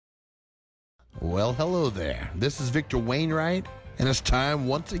Well, hello there. This is Victor Wainwright, and it's time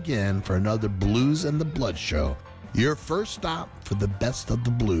once again for another Blues and the Blood show, your first stop for the best of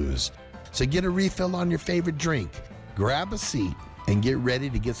the blues. So get a refill on your favorite drink, grab a seat, and get ready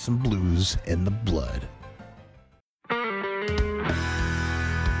to get some blues in the blood.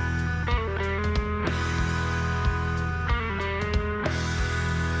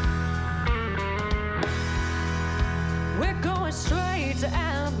 We're going straight to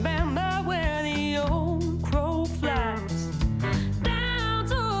Alabama where the old crow flies down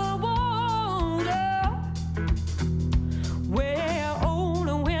to the water, where old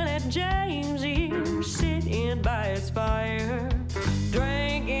Willie James is sitting by his fire,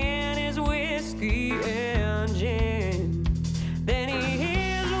 drinking his whiskey and gin. Then he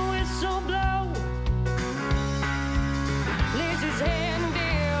hears a whistle blow, lifts his head and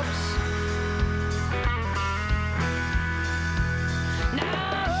dips.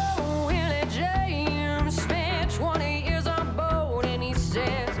 Now old Willie James spent 20 years on board, and he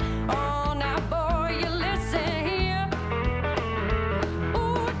says, "Oh, now boy, you listen here.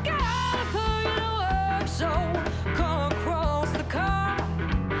 Ooh, we gotta put you to work, so come across the car.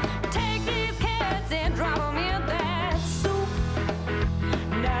 Take these cats and drop 'em in that soup."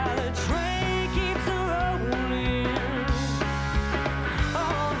 Now the train keeps rolling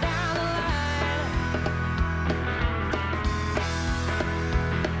on down the line.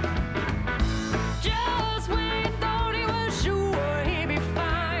 Just when he thought he was sure he'd be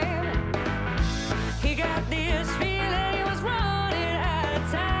fine, he got this feeling he was running out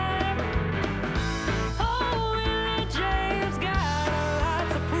of time. Oh, Willie James got a lot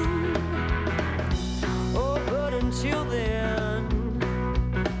to prove. Oh, but until then,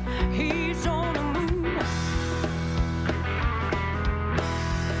 he's on the move.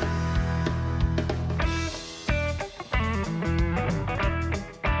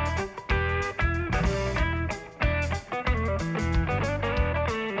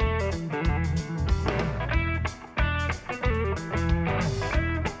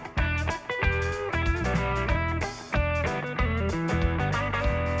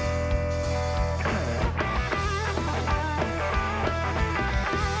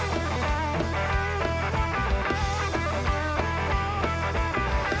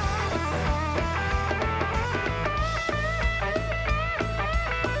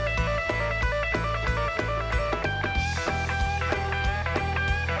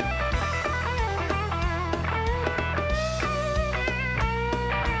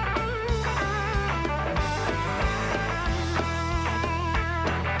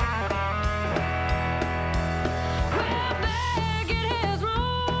 Well, back in his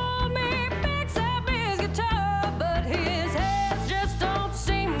room, he picks up his guitar, but his hands just don't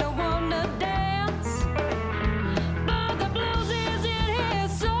seem to want to dance. But the blues is in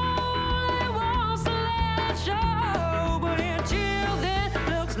his soul, he wants to let it show. But until then,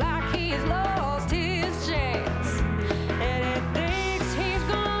 looks like he's lost his chance, and he thinks he's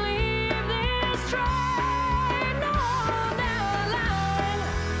gonna leave this train on down the line,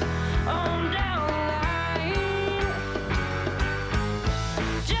 on down the line.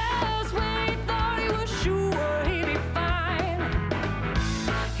 Just when he thought he was sure he'd be fine,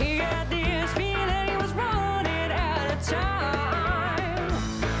 he got this feeling he was running out of time.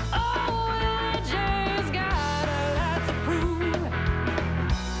 Oh, Willie James got a lot to prove.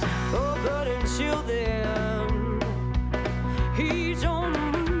 Oh, but until then, he's on the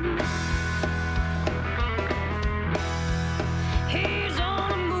move. He's on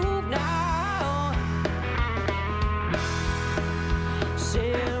the move now.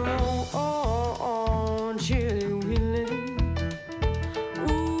 Sail on, Chilly Willie.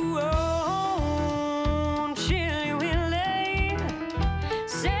 Ooh, on, Chilly Willie.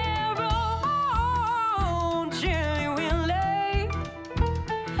 Sail on, Chilly Willie.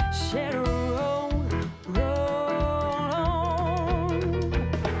 Sail roll on.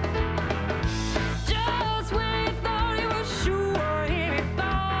 Just when he thought he was sure he'd be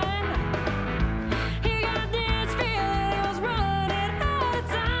fine, he got this feeling he was running out of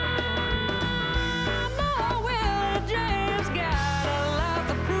time. Oh, Willie James got a lot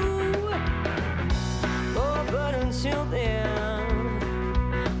to prove. Oh, but until then,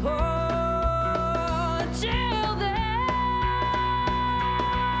 until then,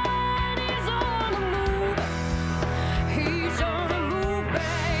 he's on the move. He's on the move,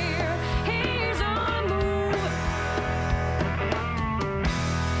 babe. He's on the move.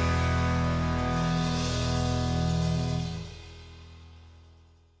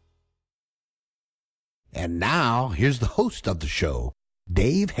 And now, here's the host of the show,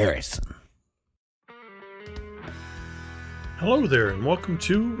 Dave Harrison. Hello there, and welcome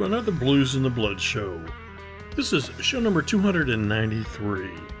to another Blues in the Blood show. This is show number 293.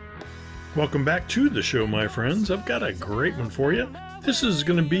 Welcome back to the show, my friends. I've got a great one for you. This is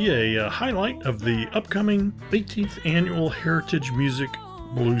going to be a highlight of the upcoming 18th Annual Heritage Music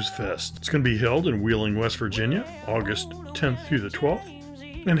BluesFest. It's going to be held in Wheeling, West Virginia, August 10th through the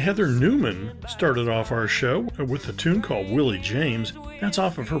 12th. And Heather Newman started off our show with a tune called Willie James. That's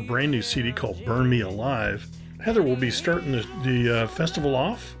off of her brand new CD called Burn Me Alive. Heather will be starting the festival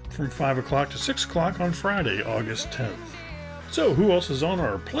off from 5 o'clock to 6 o'clock on Friday, August 10th. So, who else is on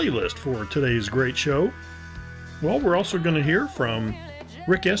our playlist for today's great show? Well, we're also going to hear from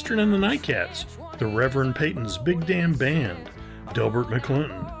Rick Estrin and the Nightcats, the Reverend Payton's Big Damn Band, Delbert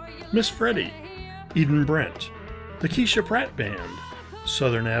McClinton, Miss Freddye, Eden Brent, the Keesha Pratt Band,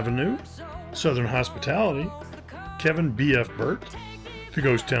 Southern Avenue, Southern Hospitality, Kevin B.F. Burt, the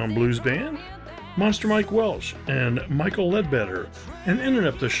Ghost Town Blues Band, Monster Mike Welch, and Michael Ledbetter, and ending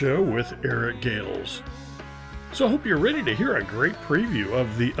up the show with Eric Gales. So I hope you're ready to hear a great preview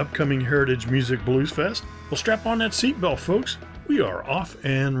of the upcoming Heritage Music BluesFest. Well, strap on that seatbelt, folks. We are off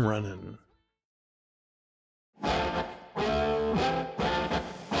and running.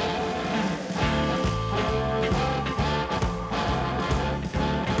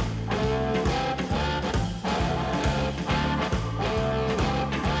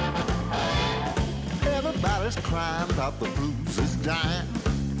 Crying about the blues is dying.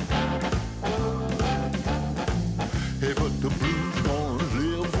 Hey, but the blues gonna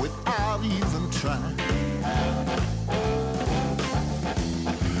live without even trying.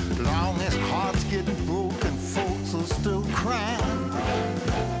 Long as hearts getting broken, folks are still crying.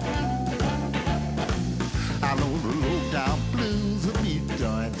 I know the low-down blues will be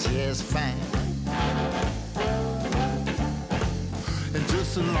doing just fine. And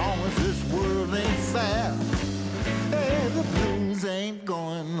just as long as this world ain't fair, hey, the blues ain't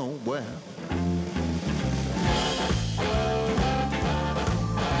going nowhere.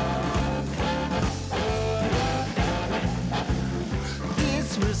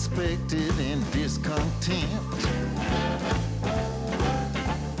 Disrespected and discontent.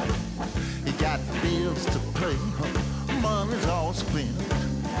 You got bills to pay, money's all spent.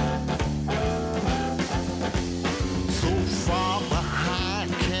 So far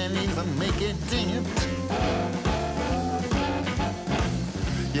behind, can't even make a dent.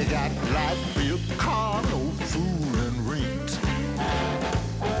 You got light bill, car, no food and rent.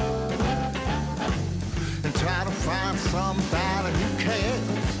 And try to find somebody who cares.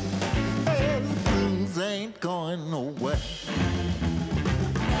 Hey, the blues ain't going nowhere.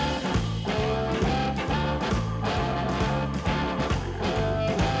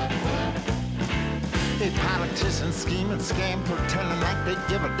 Hey, politicians scheme and scam, pretending like they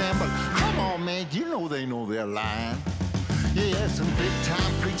give a damn. But come on, man, you know they know they're lying. Yeah, some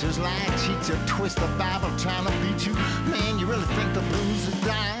big-time preachers lie, cheat you, twist the Bible, trying to beat you. Man, you really think the blues are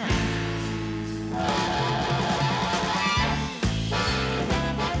dying?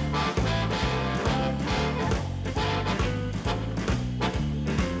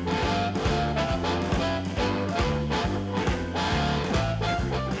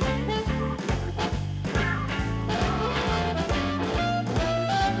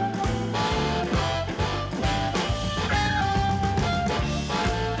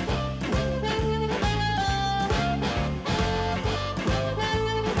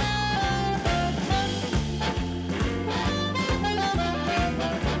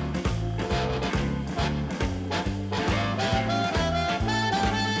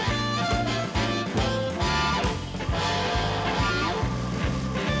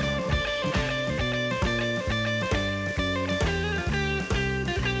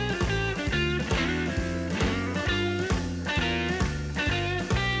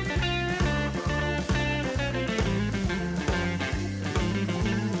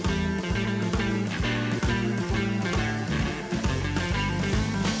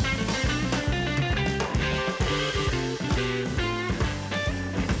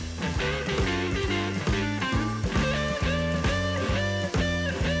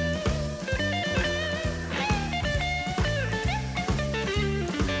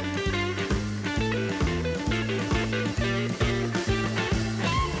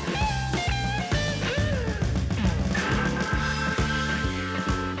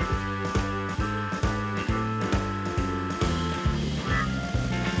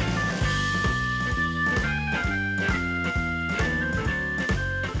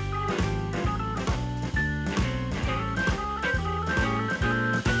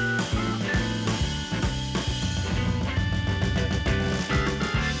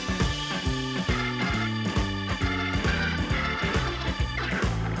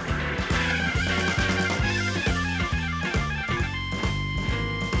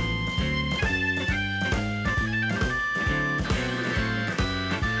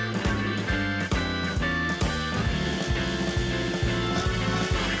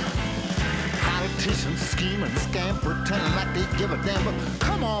 and scam, pretending like they give a damn. But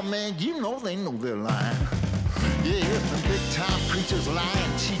come on, man, you know they know they're lying. Yeah, some big-time preachers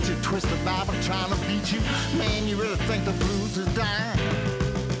lying, cheat you, twist the Bible, trying to beat you. Man, you really think the blues is dying?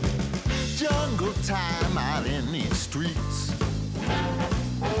 Jungle time out in these streets.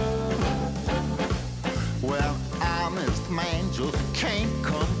 Well, honest man just can't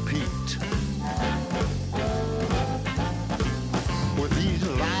compete with these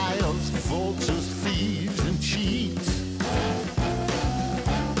liars, vultures, thieves, and cheats.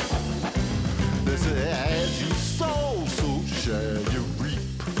 They say, as you sow, so shall you reap.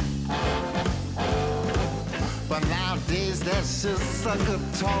 But nowadays, that's just sucker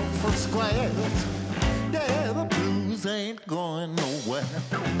talk for squares. Yeah, the blues ain't going nowhere.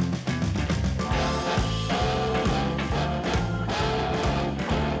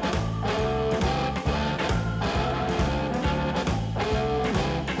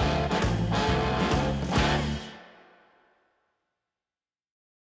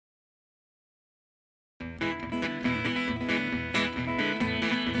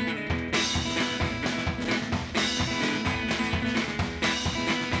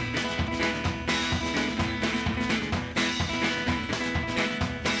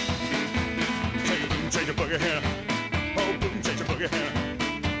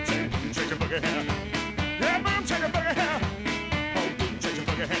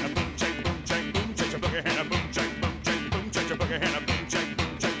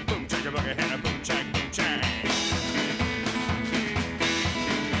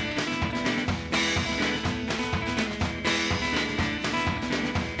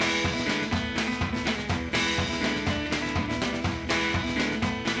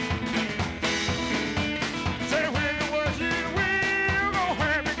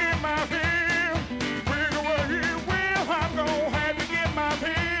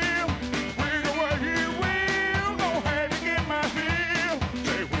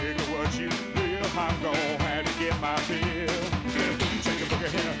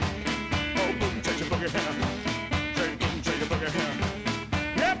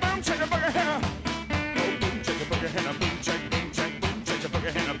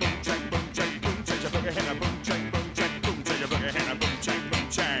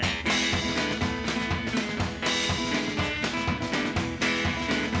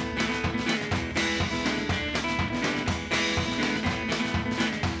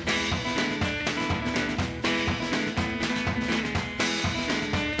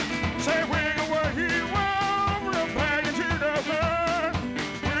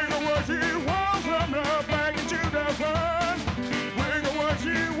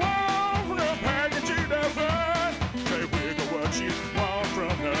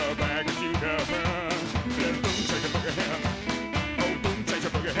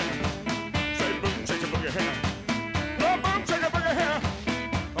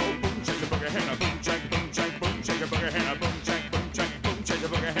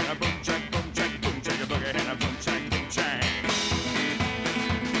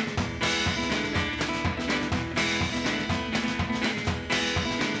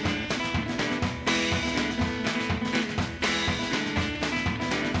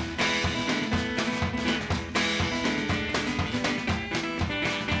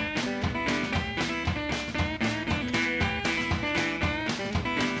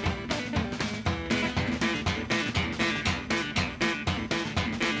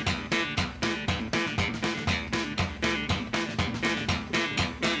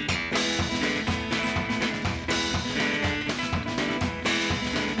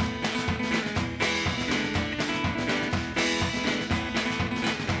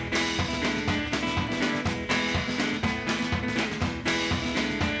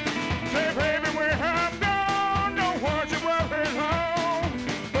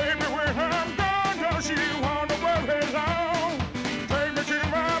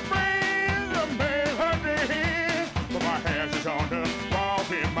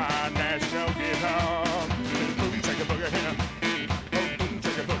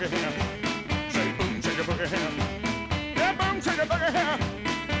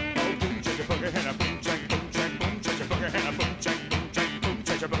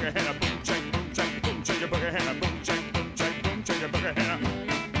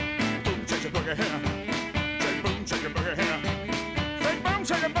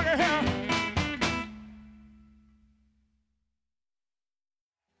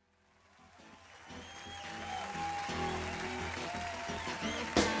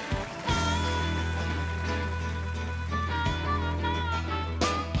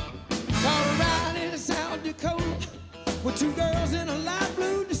 With two girls in a light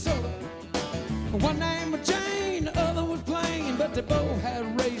blue DeSoto, one named Chank but they both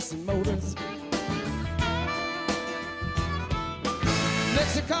had racing motors.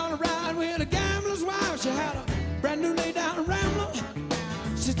 Next they called a ride with a gambler's wife. She had a brand new lay down Rambler.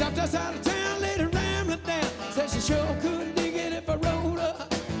 She stopped us out of town, laid her Rambler down. Said she sure couldn't dig it if I rode her.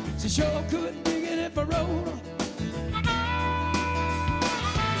 She sure couldn't dig it if I rode her.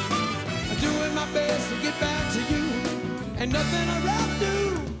 I'm doing my best to get back to you. Ain't nothing I'd rather do.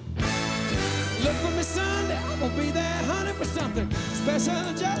 Look for me Sunday, I'm gonna be there, honey, for something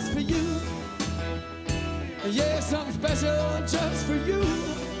special just for you. Yeah, something special just for you.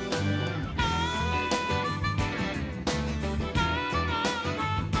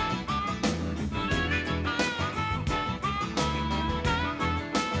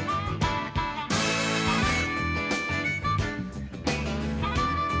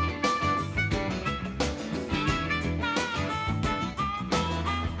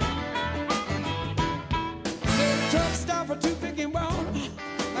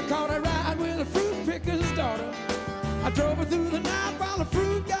 I drove her through the night while the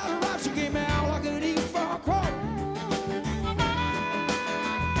fruit got her ripe. She gave me all I could eat for a quarter.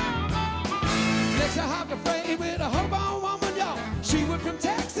 Next I hopped a freight with a hobo woman, y'all. She was from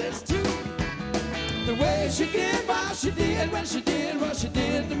Texas too. The way she did what she did when she did what she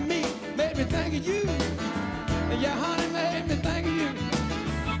did to me made me think of you. And yeah, honey, made me think of you.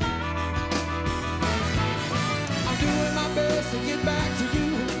 I'm doing my best to get back to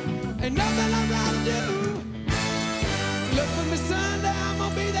you. Ain't nothing I'd rather do. Look for me Sunday, I'm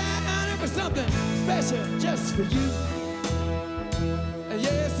gonna be there, honey, for something special just for you.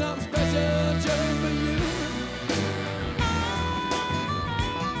 Yeah, something special just for you.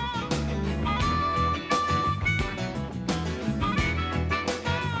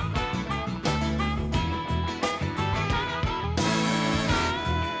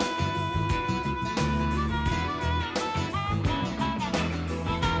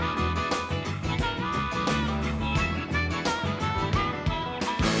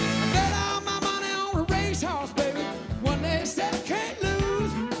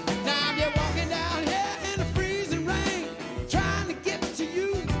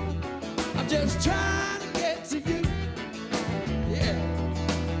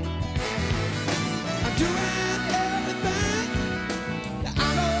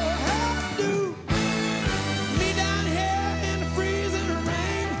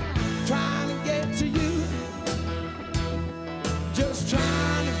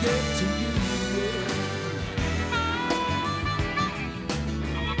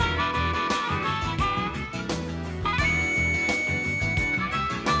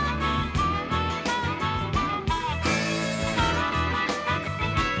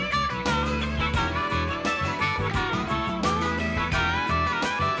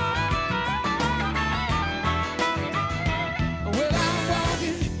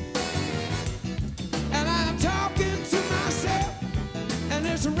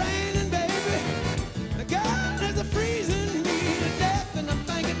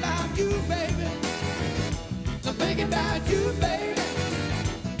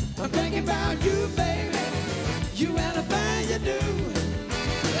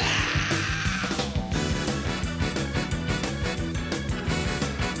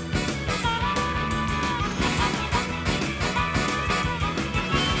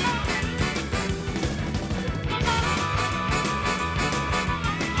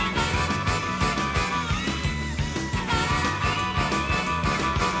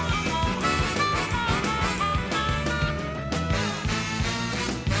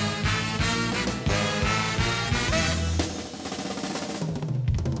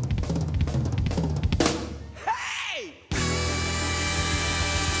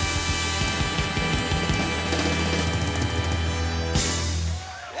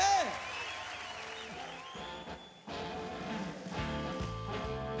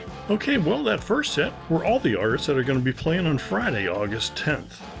 Okay, well, that first set were all the artists that are going to be playing on Friday, August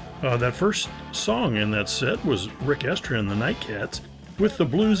 10th. That first song in that set was Rick Estrin the Nightcats with The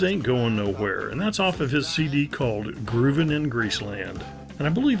Blues Ain't Going Nowhere, and that's off of his CD called Groovin in Greaseland. And I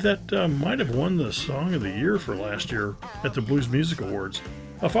believe that might have won the Song of the Year for last year at the Blues Music Awards.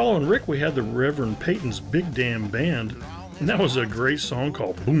 Following Rick, we had the Reverend Payton's Big Damn Band, and that was a great song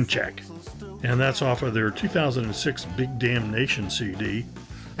called Boom Check. And that's off of their 2006 Big Damn Nation CD.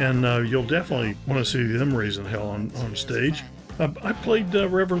 And you'll definitely want to see them raising hell on stage. I played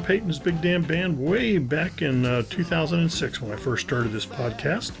Reverend Payton's Big Damn Band way back in 2006 when I first started this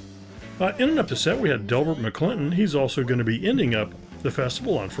podcast. Ending up the set, we had Delbert McClinton. He's also going to be ending up the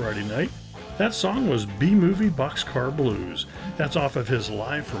festival on Friday night. That song was Movie Boxcar Blues. That's off of his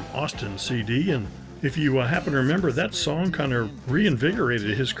Live from Austin CD, and If you happen to remember, that song kind of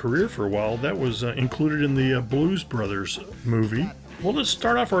reinvigorated his career for a while. That was included in the Blues Brothers movie. Well, let's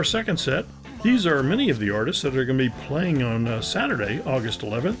start off our second set. These are many of the artists that are going to be playing on Saturday, August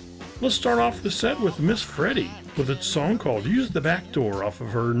 11th. Let's start off the set with Miss Freddye with a song called Use the Back Door off of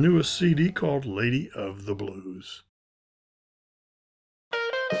her newest CD called Lady of the Blues.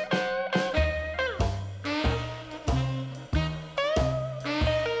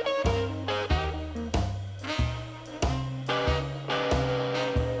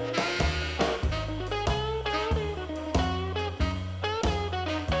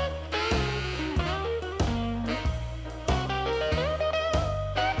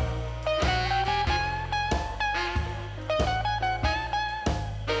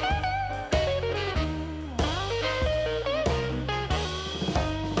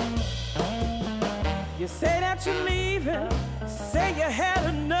 You say that you're leaving, say you had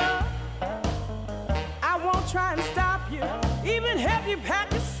enough. I won't try and stop you, even help you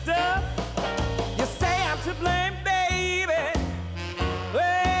pack your stuff. You say I'm to blame, baby.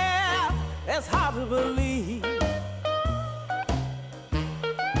 Well, that's hard to believe.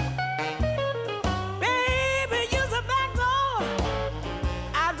 Baby, use the back door.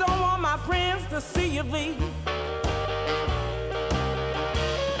 I don't want my friends to see you leave.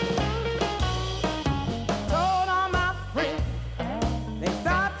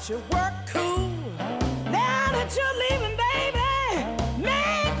 You work cool. Now that you're leaving, baby,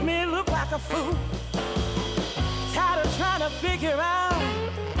 make me look like a fool. Tired of trying to figure out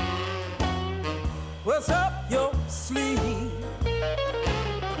what's up your sleeve.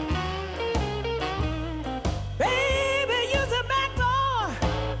 Baby, use the back door.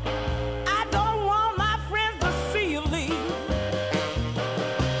 I don't want my friends to see you leave.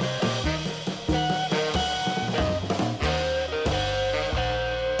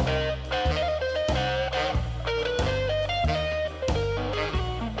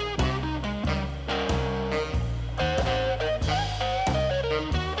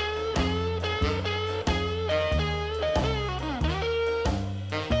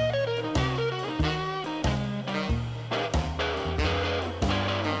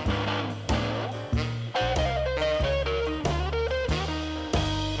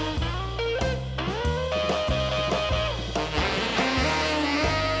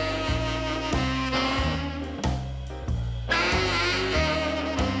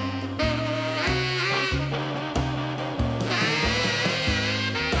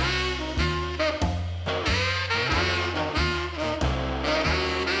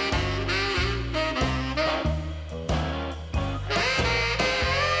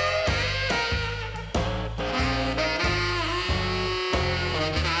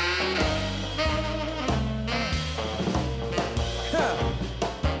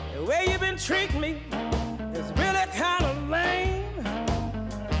 Treat me is really kind of lame.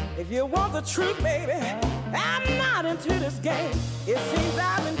 If you want the truth, baby, I'm not into this game. It seems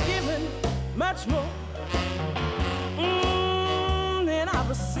I've been given much more than I've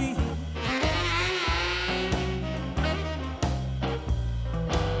received.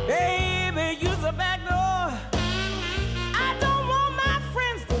 Baby, use the back door. I don't want my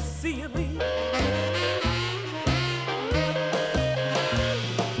friends to see you leave.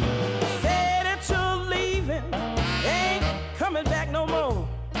 Back no more.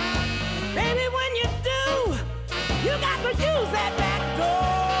 Baby, when you do, you got to use that back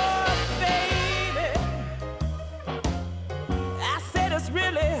door, baby. I said it's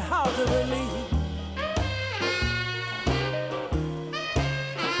really hard to believe.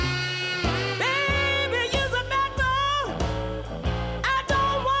 Baby, use the back door. I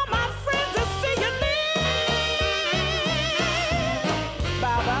don't want my friends to see you leave.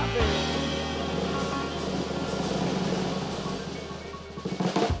 Bye bye, baby.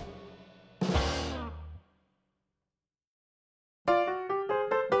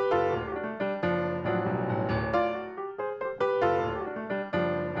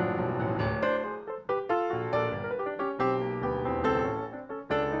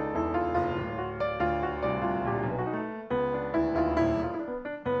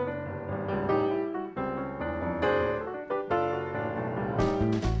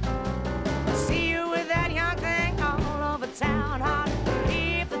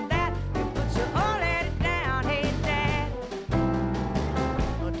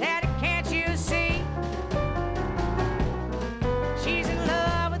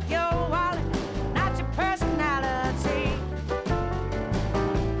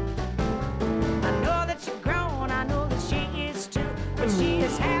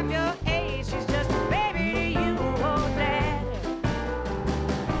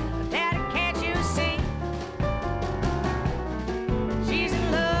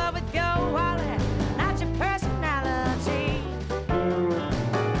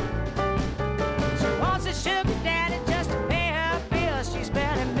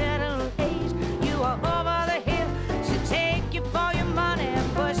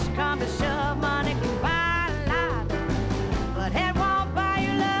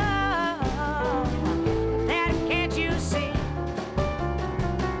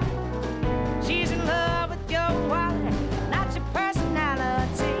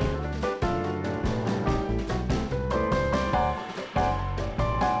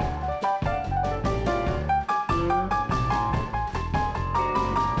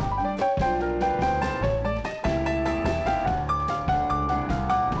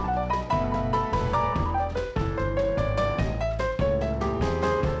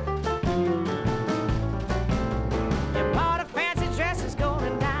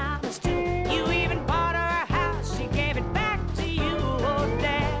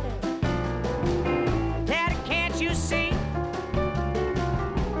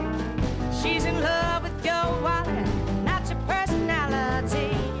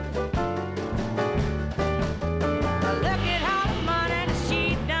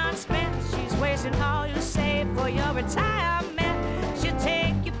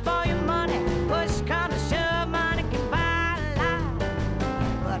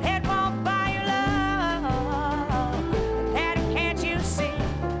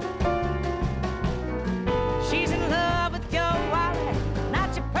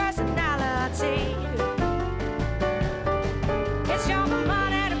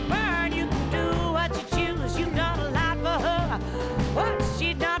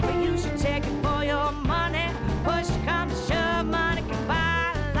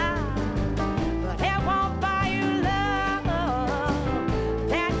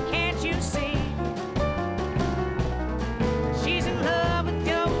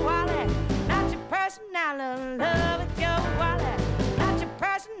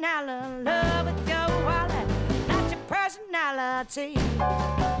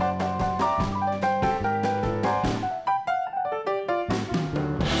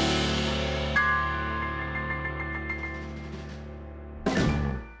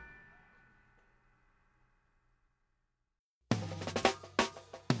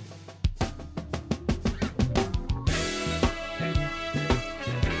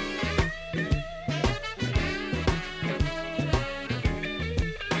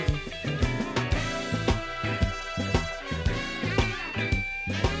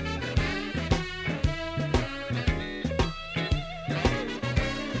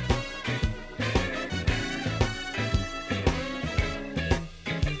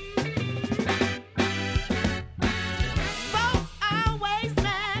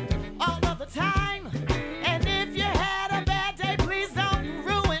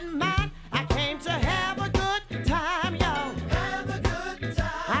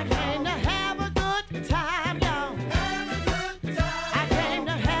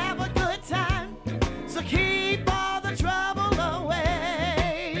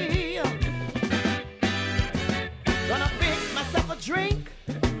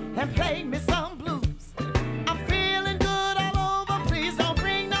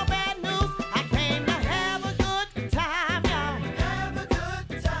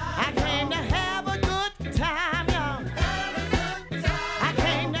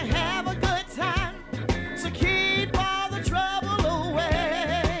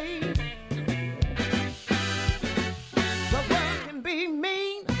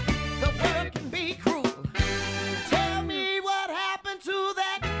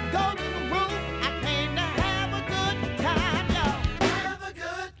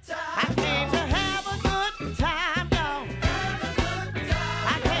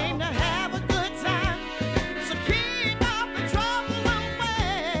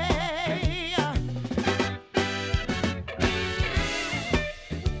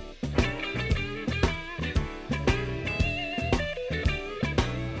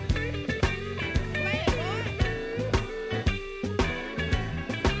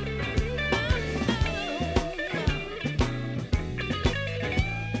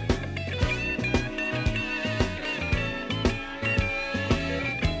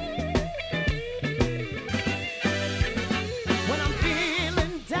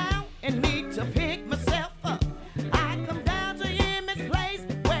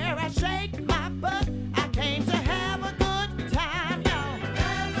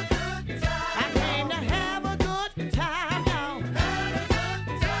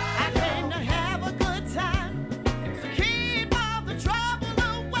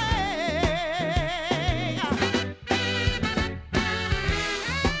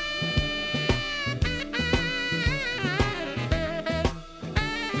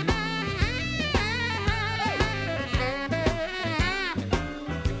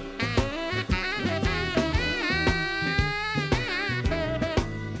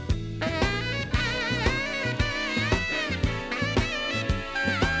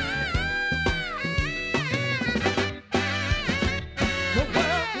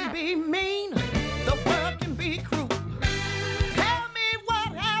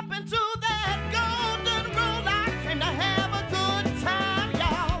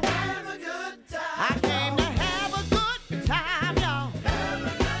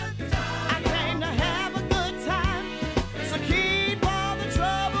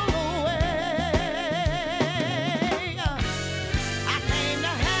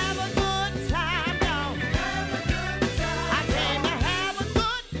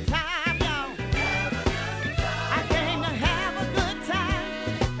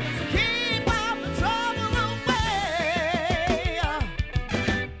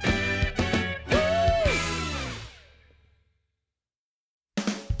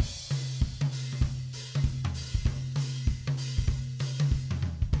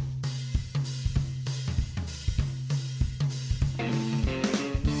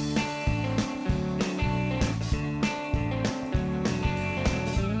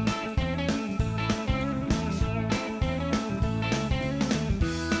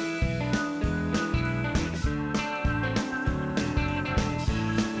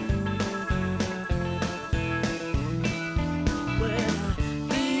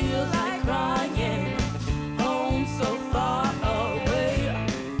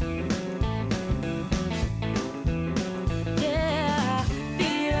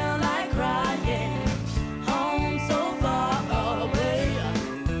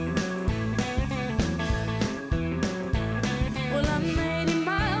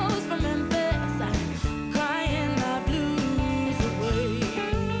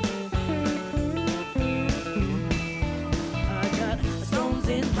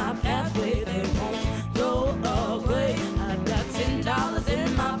 my pathway, they won't go away. I've got $10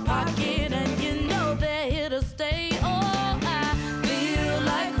 in my pocket, and you know they're here to stay. Oh, I feel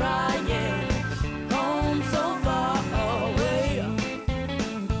like crying, home so far away.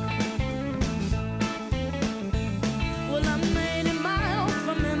 Well, I'm 80 miles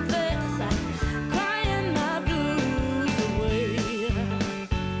from Memphis, crying my blues away.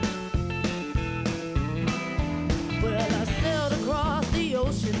 Well, I sailed across the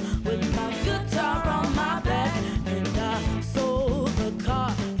ocean with my guitar on my back, and I sold the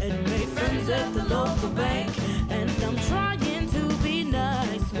car and made friends at the local bank. And I'm trying to be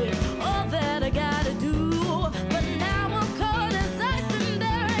nice with all that I gotta do, but now I'm cold as ice and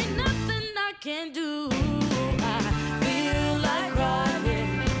there ain't nothing I can do. I feel like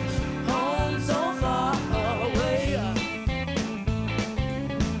crying, home so far away.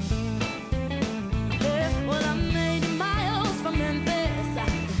 Yeah, well, I'm 80 miles from Memphis,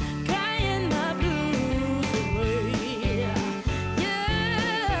 crying my blues away. Yeah.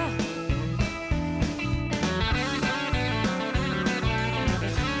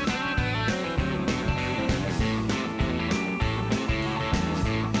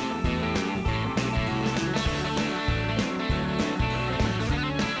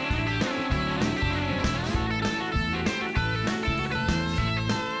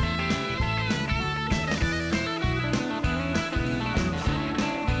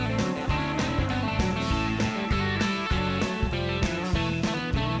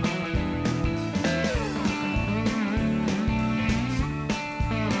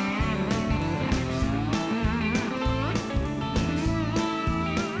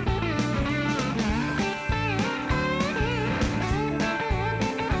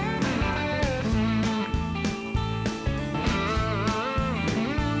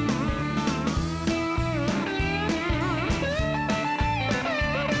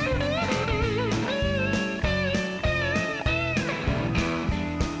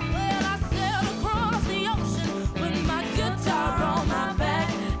 Well, I sailed across the ocean with my guitar on my back,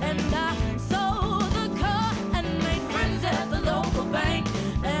 and I sold the car and made friends at the local bank.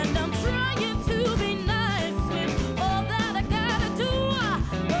 And I'm trying to be nice with all that I gotta do,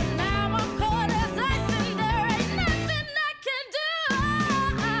 but now I'm cold as ice and there ain't nothing I can do.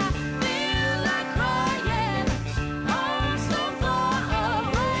 I feel like crying, home so far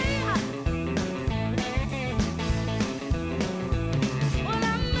away. Well,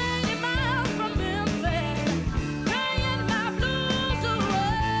 I'm 80 miles from Memphis, crying my blues away.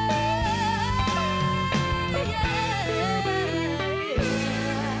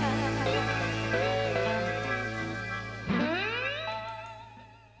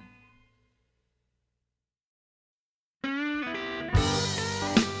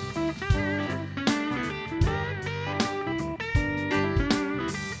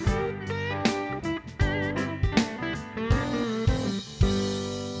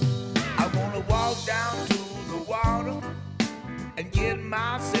 I wanna walk down to the water and get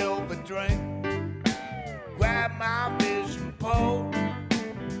myself a drink. Grab my fishing pole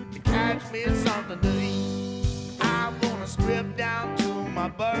and catch me something to eat. I wanna strip down to my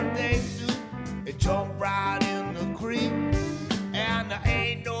birthday suit and jump right in the creek. And there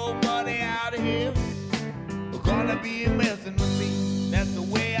ain't nobody out here who's gonna be messing with me. That's the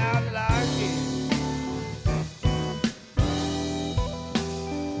way I like it.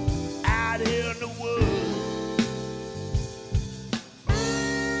 Out here in the woods,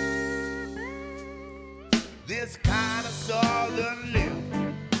 this kind of southern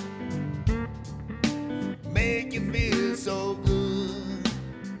living make you feel so good.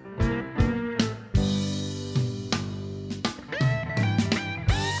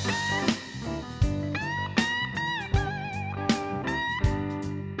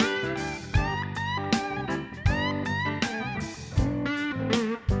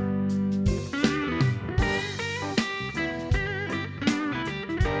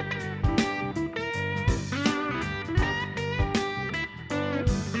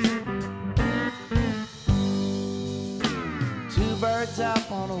 Two birds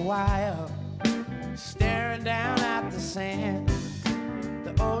up on a wire, staring down at the sand.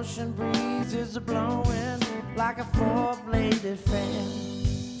 The ocean breeze is blowing like a four-bladed fan.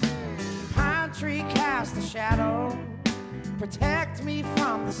 Pine tree casts a shadow, protect me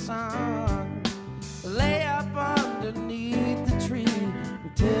from the sun. Lay up underneath the tree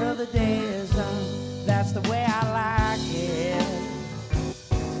until the day is done. That's the way I like it.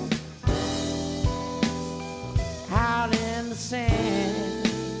 Out in the sand,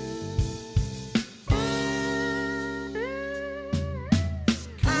 it's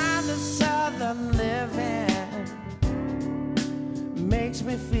kind of southern living makes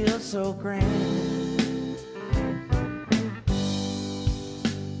me feel so grand.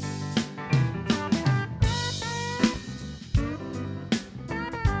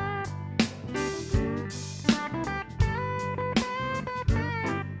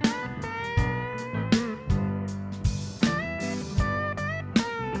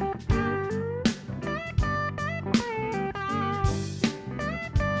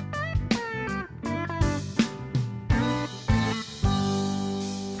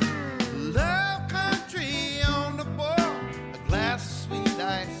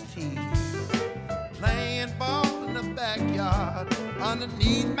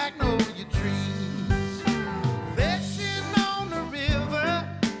 Underneath magnolia trees, fishing on the river,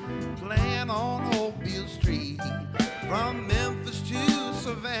 playing on Old Beale Street, from Memphis to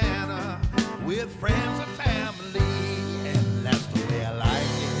Savannah, with friends and family, and that's the way I like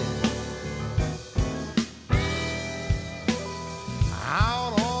it.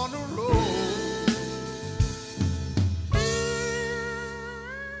 Out on the road,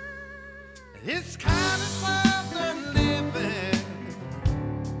 this kind of southern living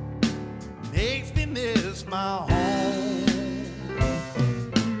makes me miss my home.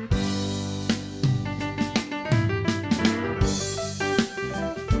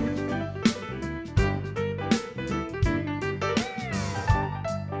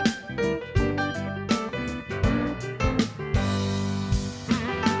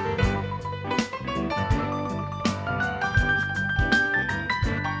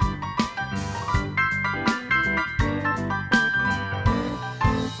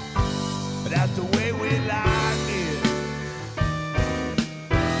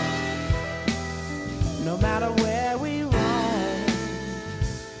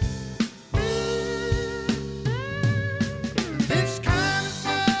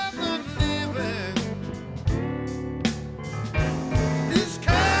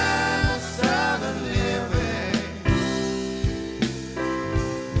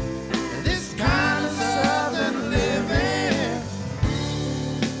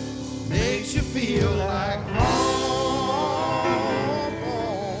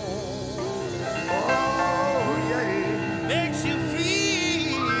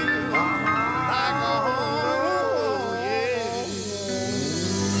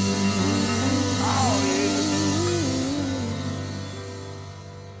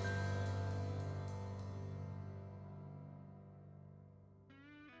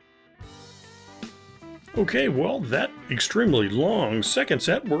 Okay, well, that extremely long second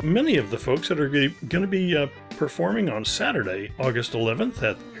set were many of the folks that are going to be performing on Saturday, August 11th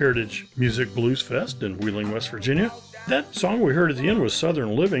at Heritage Music BluesFest in Wheeling, West Virginia. That song we heard at the end was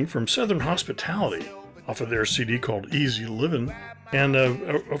Southern Living from Southern Hospitality off of their CD called Easy Livin'. And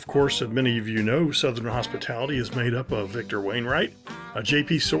of course, as many of you know, Southern Hospitality is made up of Victor Wainwright,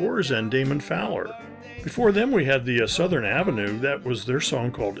 J.P. Soares, and Damon Fowler. Before them, we had the Southern Avenue. That was their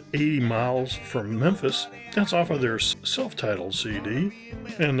song called 80 Miles From Memphis. That's off of their self-titled CD.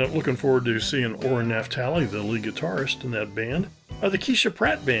 And looking forward to seeing Orrin Naftali, the lead guitarist in that band. The Keesha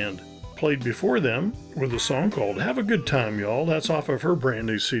Pratt Band played before them with a song called Have a Good Time, Y'all. That's off of her brand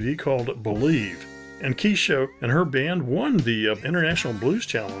new CD called Believe. And Keesha and her band won the International Blues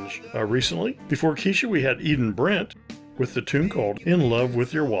Challenge recently. Before Keesha, we had Eden Brent with the tune called In Love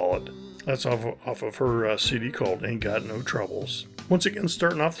With Your Wallet. That's off of her CD called Ain't Got No Troubles. Once again,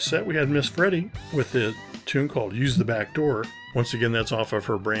 starting off the set, we had Miss Freddye with the tune called Use the Back Door. Once again, that's off of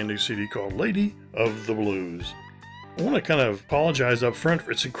her brand new CD called Lady of the Blues. I want to kind of apologize up front.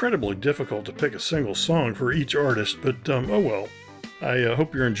 It's incredibly difficult to pick a single song for each artist, but oh well. I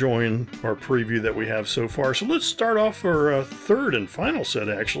hope you're enjoying our preview that we have so far. So let's start off our third and final set,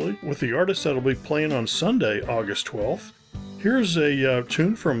 actually, with the artist that'll be playing on Sunday, August 12th. Here's a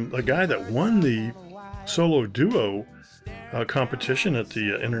tune from a guy that won the solo duo competition at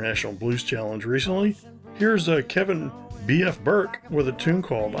the International Blues Challenge recently. Here's Kevin B.F. Burke with a tune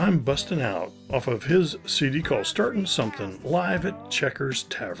called I'm Bustin' Out off of his CD called Startin' Somethin' live at Checkers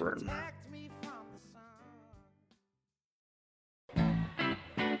Tavern.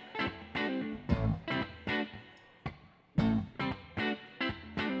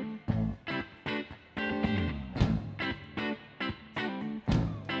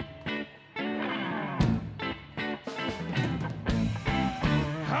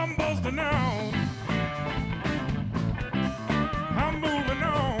 I'm busting out. I'm moving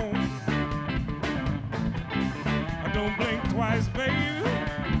on. I don't blink twice, baby.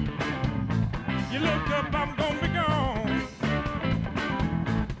 You look up, I'm gonna be gone.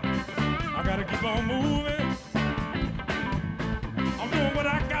 I gotta keep on moving. I'm doing what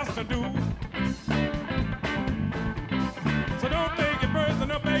I got to do. So don't take it personal.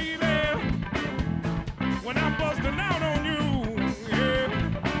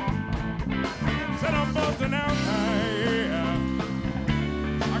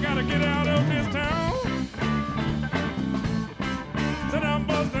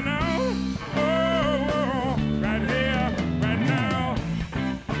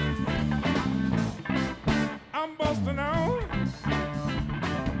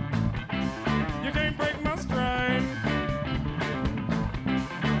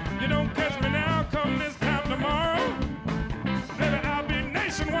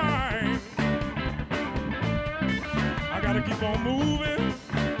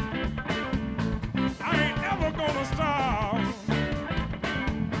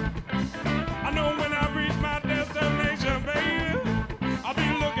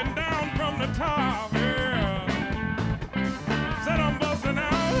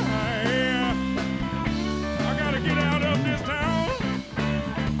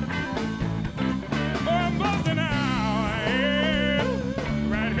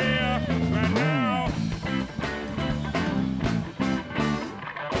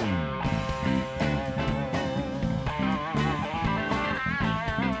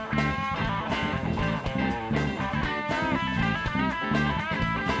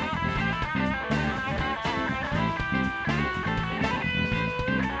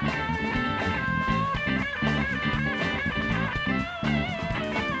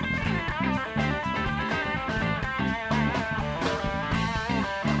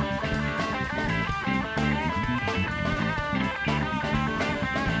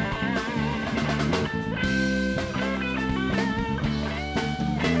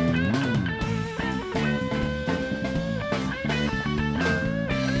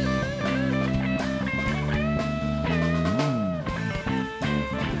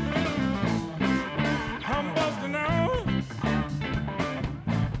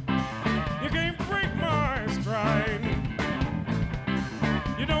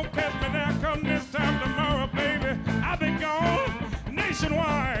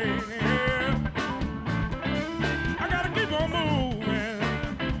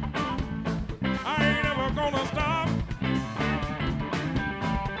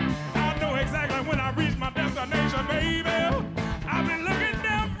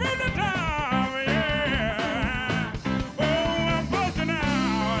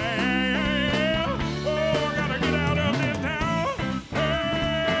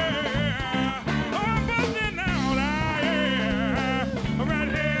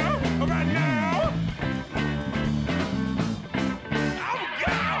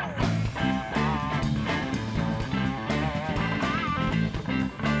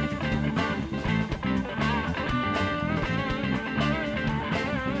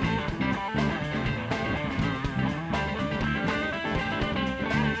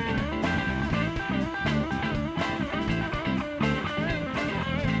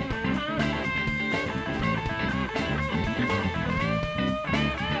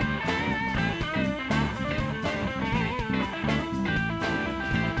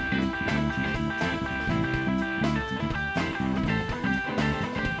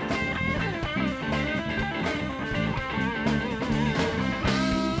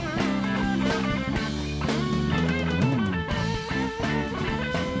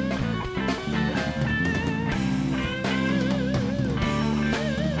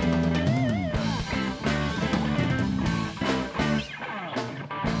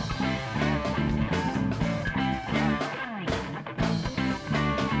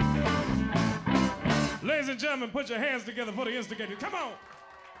 gentlemen, put your hands together for the instigator. Come on.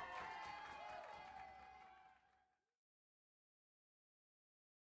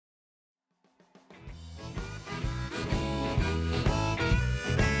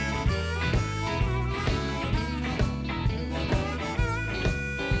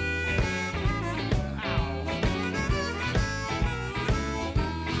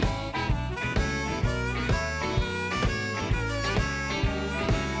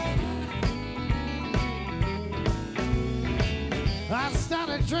 I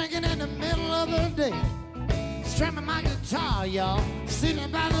started drinking in the middle of the day, strumming my guitar, y'all,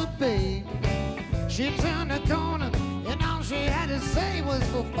 sitting by the bay. She turned the corner, and all she had to say was,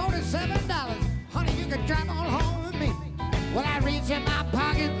 for $47, honey, you can drive on home with me. Well, I reached in my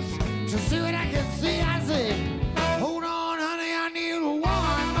pockets to see what I could see. I said, hold on, honey, I need one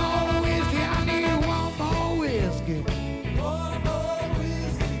more whiskey. I need one more whiskey. One more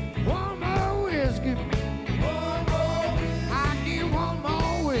whiskey. One more whiskey. One more whiskey. I need one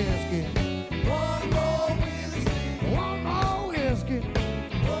more whiskey. One more whiskey. One more whiskey.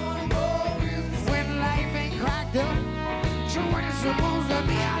 One more whiskey. When life ain't cracked up, so what it's supposed to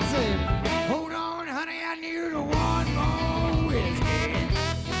be, I said, hold on, honey, I need one more whiskey.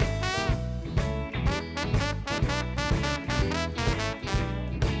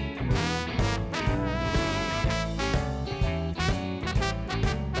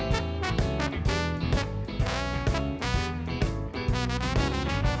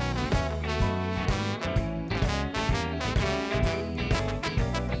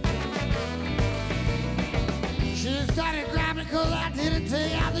 She started grabbing 'cause I didn't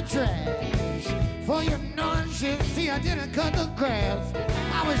take out the trash. For you know, she see I didn't cut the grass.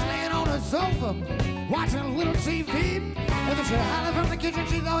 I was laying on the sofa, watching a little TV. And then she hollered from the kitchen,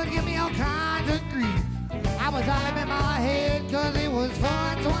 she'd always give me all kinds of grief. I was all up in my head 'cause it was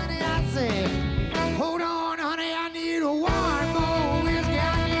 4:20. I said, hold on, honey, I need one more whiskey.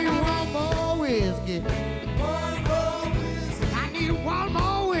 I need one more whiskey. One more whiskey. I need one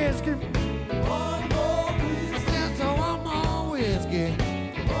more whiskey. One more whiskey. Just one more whiskey.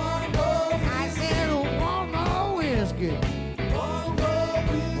 One more whiskey. I said one more whiskey. One more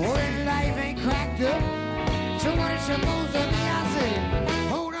whiskey. When life ain't cracked up, so what it's supposed to be, I said,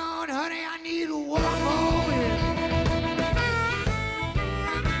 hold on, honey, I need one more whiskey.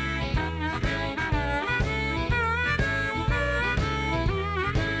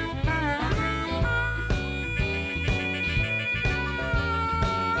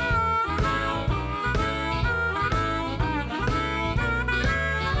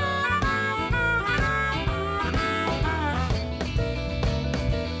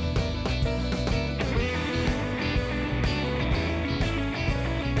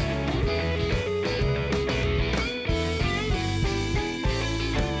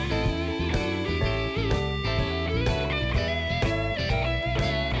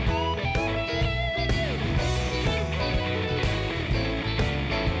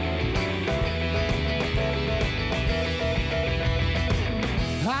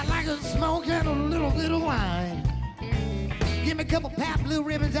 I like a smoke and a little bit of wine. Give me a couple pap blue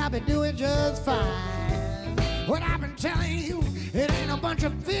ribbons, I'll be doing just fine. What I've been telling you, it ain't a bunch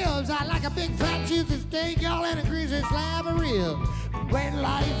of fibs. I like a big fat juicy steak, y'all, and a greasy slab of rib. When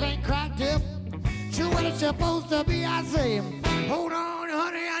life ain't cracked up to what it's supposed to be, I say, hold on,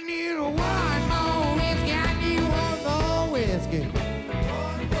 honey, I need one more whiskey. I need one more whiskey.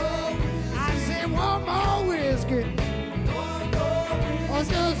 I said one more whiskey. Oh,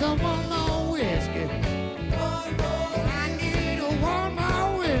 just one more whiskey. I need one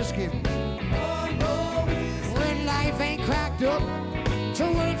more whiskey. When life ain't cracked up to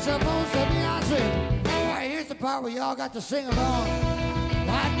what it's supposed to be, I said, all right, here's the part where y'all got to sing along.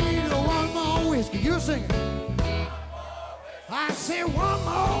 I need one more whiskey. You sing it. I said one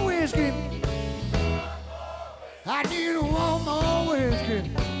more whiskey. I need one more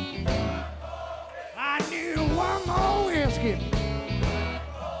whiskey. I need one more whiskey.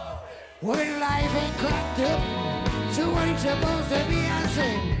 When life ain't cracked up to what it's supposed to be, I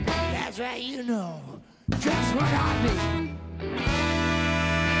said, that's right, you know just what I do.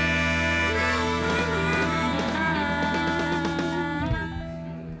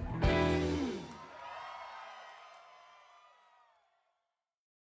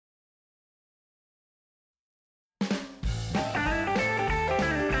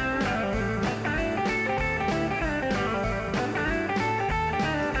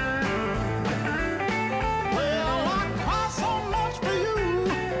 Well, I cry so much for you,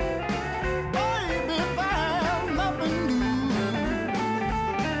 baby, there's nothing new.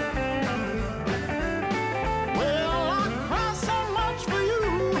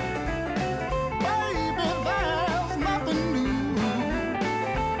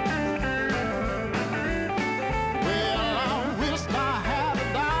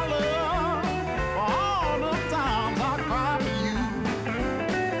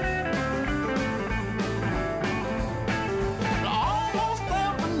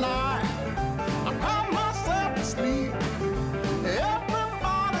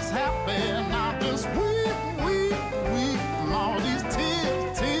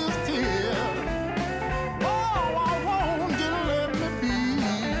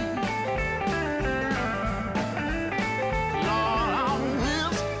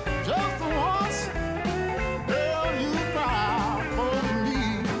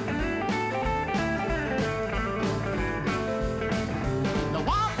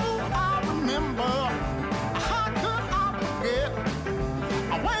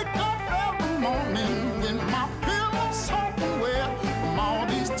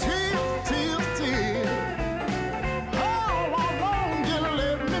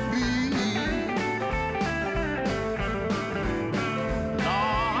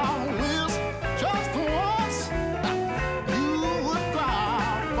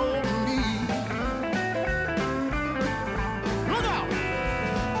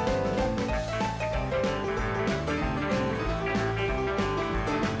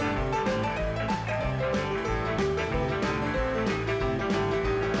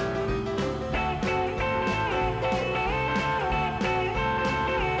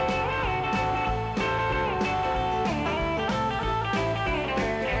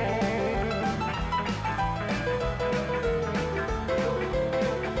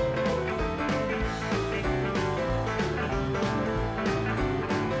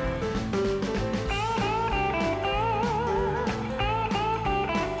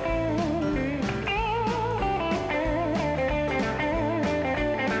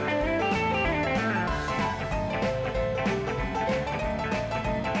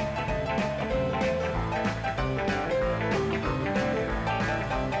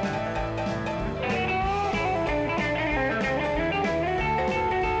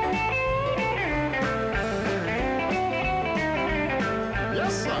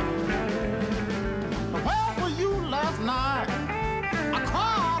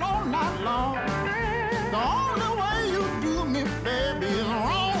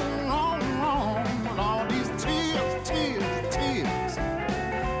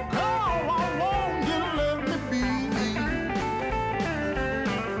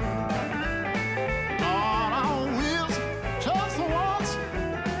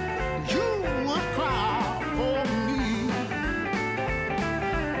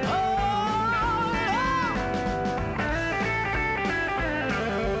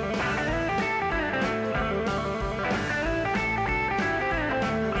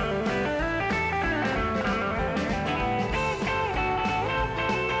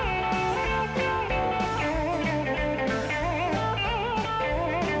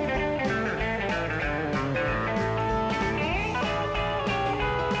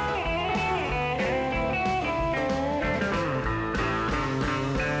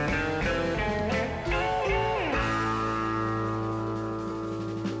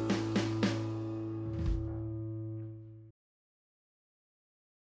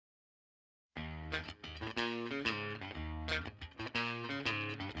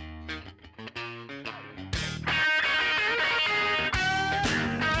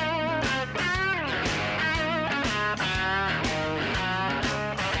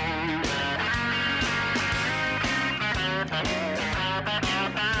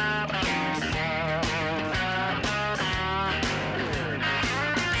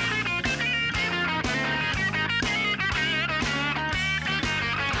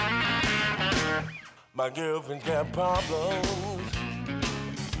 My girlfriend's got problems.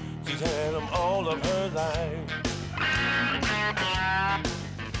 She's had them all of her life.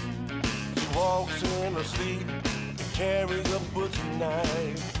 She walks in her sleep and carries a butcher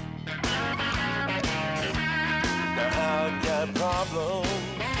knife. Now I've got problems.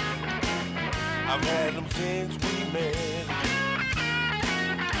 I've had them since we met.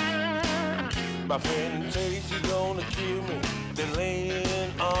 My friend says she's gonna kill me. They're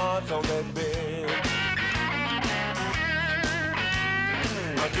laying odds on that bed.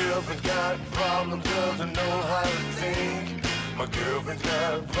 My girlfriend's got problems, doesn't know how to think. My girlfriend's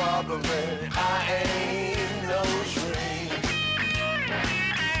got problems and I ain't no shrink.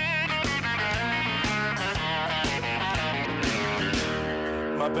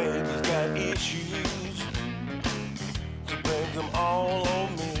 My baby's got issues. She brings them all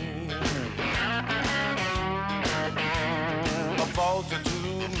on me. My faults are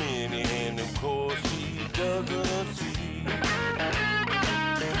too many and of course she doesn't see.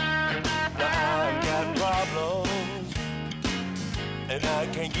 Now I've got problems and I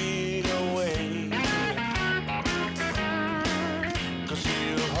can't get away. 'Cause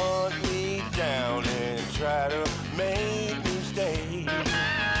she'll hunt me down and try to make me stay.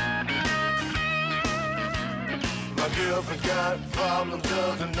 My girlfriend's got problems,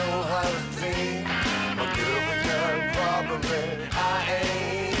 doesn't know how to think. My girlfriend's got problems and I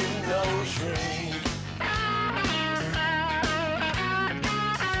ain't no shrink.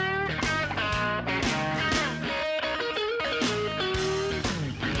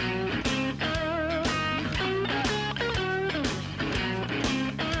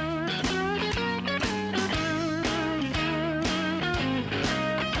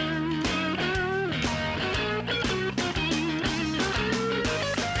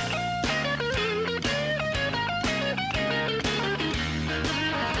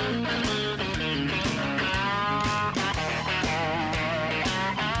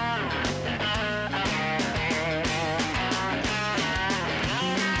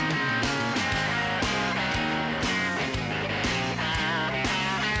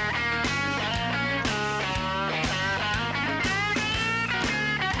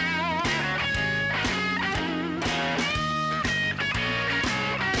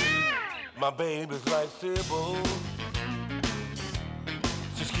 My baby's like Sybil.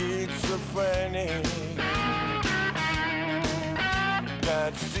 She's schizophrenic.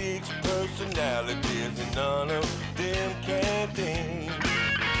 Got 6 personalities and none of them can think.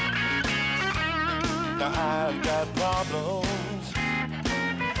 Now I've got problems.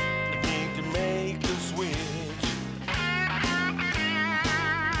 Need to make a switch.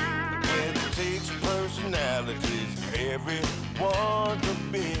 With 6 personalities, everyone's a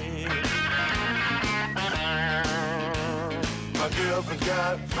bitch. My girlfriend's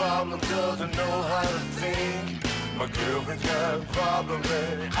got problems, doesn't know how to think. My girlfriend's got problems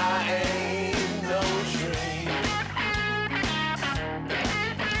and I ain't no shrink.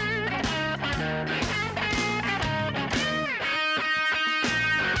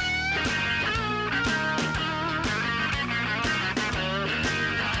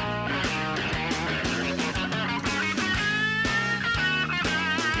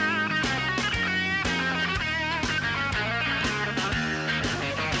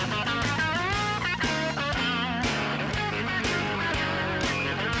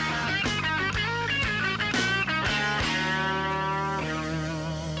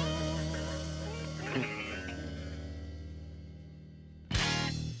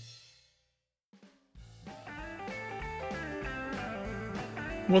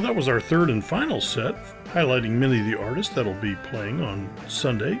 Well, that was our third and final set, highlighting Mindi the artist that'll be playing on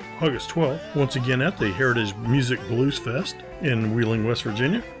Sunday, August 12th, once again at the Heritage Music BluesFest in Wheeling, West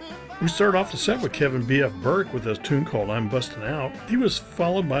Virginia. We start off the set with Kevin B.F. Burt with a tune called I'm Bustin Out. He was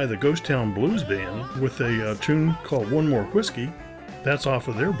followed by the Ghost Town Blues Band with a tune called One More Whisky. That's off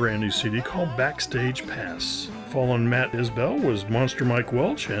of their brand new CD called Backstage Pass. Following Matt Isbell was Monster Mike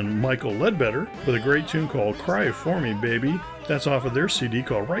Welch and Michael Ledbetter with a great tune called Cry For Me Baby. That's off of their CD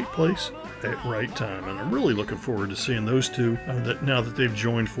called Right Place at Right Time. And I'm really looking forward to seeing those two. Now that they've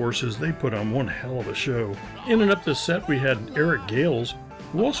joined forces, they put on one hell of a show. In and up this set, we had Eric Gales,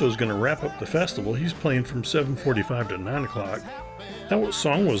 who also is going to wrap up the festival. He's playing from 7:45 to 9 o'clock. That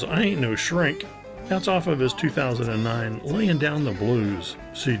song was I Ain't No Shrink. That's off of his 2009 Layin Down the Blues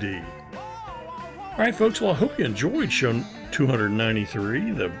CD. Alright folks, well I hope you enjoyed show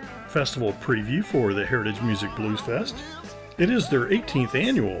 293, the festival preview for the Heritage Music BluesFest. It is their 18th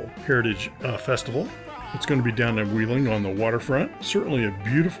annual Heritage Festival. It's going to be down in Wheeling on the waterfront. Certainly a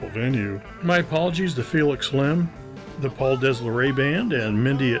beautiful venue. My apologies to Felix Slim, the Paul DesLauriers Band and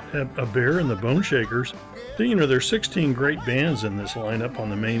Mindi Abair and the Boneshakers. There's 16 great bands in this lineup on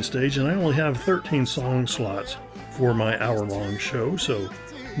the main stage, and I only have 13 song slots for my hour-long show, so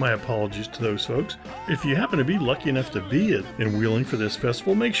my apologies to those folks. If you happen to be lucky enough to be in Wheeling for this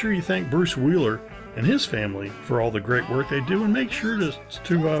festival, make sure you thank Bruce Wheeler and his family for all the great work they do, and make sure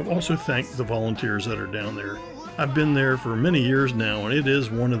to also thank the volunteers that are down there. I've been there for many years now, and it is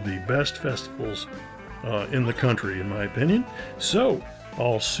one of the best festivals in the country, in my opinion. So,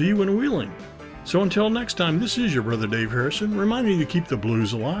 I'll see you in Wheeling. So until next time, this is your brother Dave Harrison, reminding you to keep the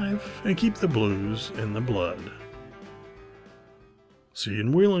blues alive and keep the blues in the blood. See you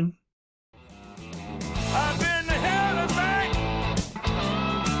in Wheeling. I've been to Halifax,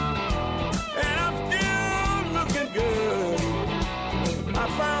 and I'm still looking good. I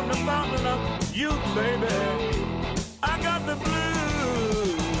found the fountain of youth, baby.